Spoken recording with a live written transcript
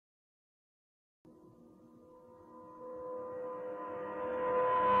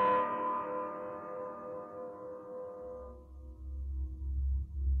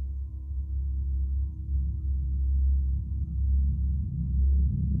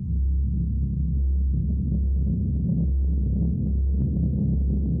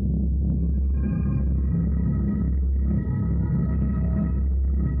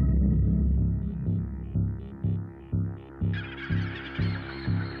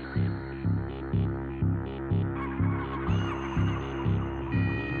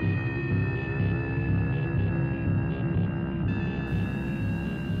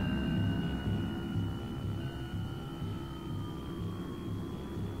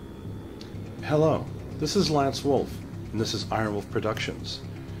Hello, this is Lance Wolf, and this is Ironwolf Productions.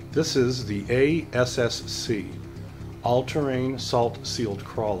 This is the ASSC, All-Terrain Salt-Sealed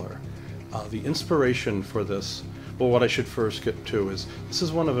Crawler. The inspiration for this, well, what I should first get to is, this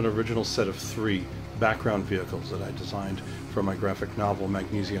is one of an original set of 3 background vehicles that I designed for my graphic novel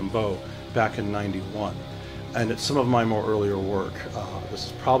Magnesium Bow back in '91. And it's some of my more earlier work. This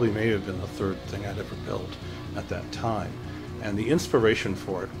is probably may have been the 3rd thing I'd ever built at that time. And the inspiration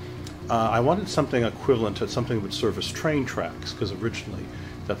for it, I wanted something equivalent to something that would serve as train tracks, because originally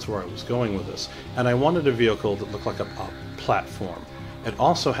that's where I was going with this. And I wanted a vehicle that looked like a platform. It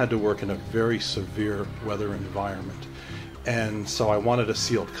also had to work in a very severe weather environment. And so I wanted a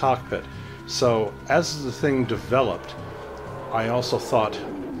sealed cockpit. So as the thing developed, I also thought,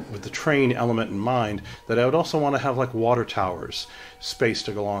 with the train element in mind, that I would also want to have like water towers spaced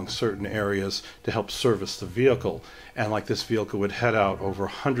along certain areas to help service the vehicle. And like this vehicle would head out over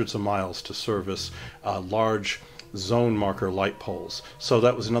hundreds of miles to service large zone marker light poles. So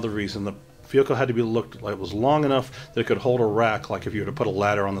that was another reason the vehicle had to be looked like it was long enough that it could hold a rack, like if you were to put a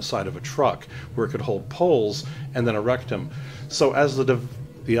ladder on the side of a truck, where it could hold poles and then erect them. So as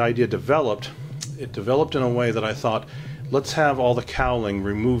the idea developed, it developed in a way that I thought, let's have all the cowling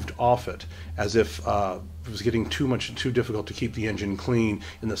removed off it, as if it was getting too difficult to keep the engine clean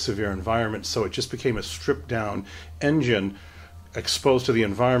in the severe environment. So it just became a stripped down engine exposed to the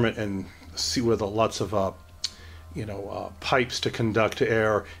environment, and see with lots of pipes to conduct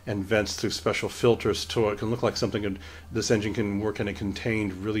air and vents through special filters, so it can look like something this engine can work in a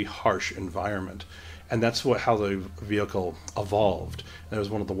contained, really harsh environment. And that's how the vehicle evolved. That was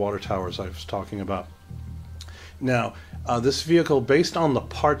one of the water towers I was talking about. Now, this vehicle, based on the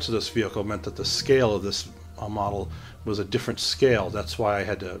parts of this vehicle, meant that the scale of this model was a different scale. That's why I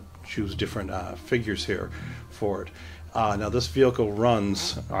had to choose different figures here for it. Now, this vehicle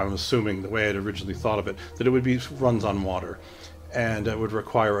runs, I'm assuming the way I'd originally thought of it, that it runs on water, and it would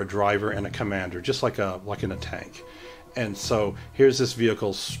require a driver and a commander, just like in a tank. And so here's this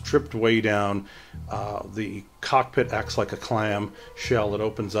vehicle stripped way down. The cockpit acts like a clam shell that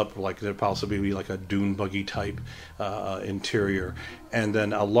opens up, like there possibly be like a dune buggy type interior, and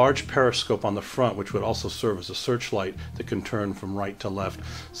then a large periscope on the front, which would also serve as a searchlight that can turn from right to left,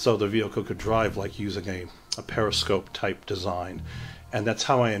 so the vehicle could drive like using a periscope type design. And that's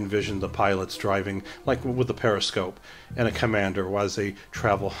how I envisioned the pilots driving, like with the periscope, and a commander as they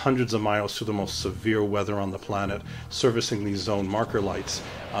travel hundreds of miles through the most severe weather on the planet, servicing these zone marker lights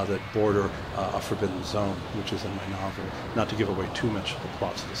that border a forbidden zone, which is in my novel, not to give away too much of the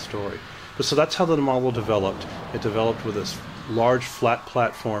plots of the story. But so that's how the model developed. It developed with this large flat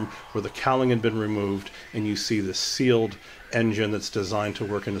platform where the cowling had been removed, and you see this sealed engine that's designed to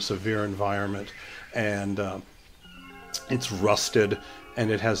work in a severe environment. And it's rusted,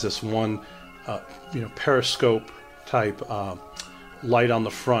 and it has this one periscope type light on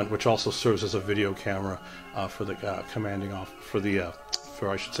the front, which also serves as a video camera for the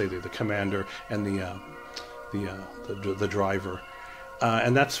the commander and the driver.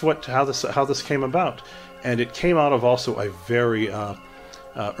 And that's how this came about. And it came out of also a very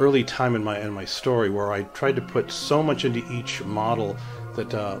early time in my story, where I tried to put so much into each model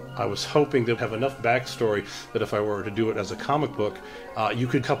that I was hoping to have enough backstory that if I were to do it as a comic book, you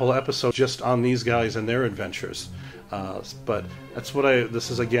could couple episodes just on these guys and their adventures. But that's this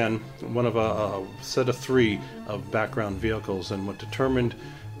is again one of a set of 3 of background vehicles, and what determined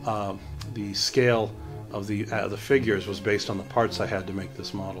the scale of the figures was based on the parts I had to make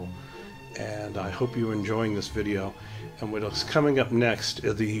this model. And I hope you're enjoying this video. And what's coming up next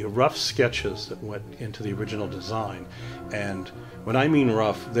are the rough sketches that went into the original design. And when I mean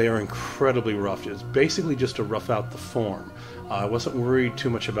rough, they are incredibly rough. It's basically just to rough out the form. I wasn't worried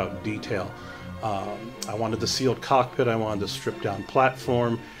too much about detail. I wanted the sealed cockpit, I wanted the stripped down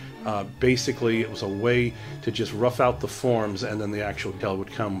platform. Basically, it was a way to just rough out the forms, and then the actual detail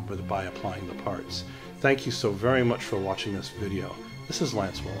would come by applying the parts. Thank you so very much for watching this video. This is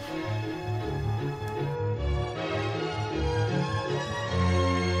Lance Wolf.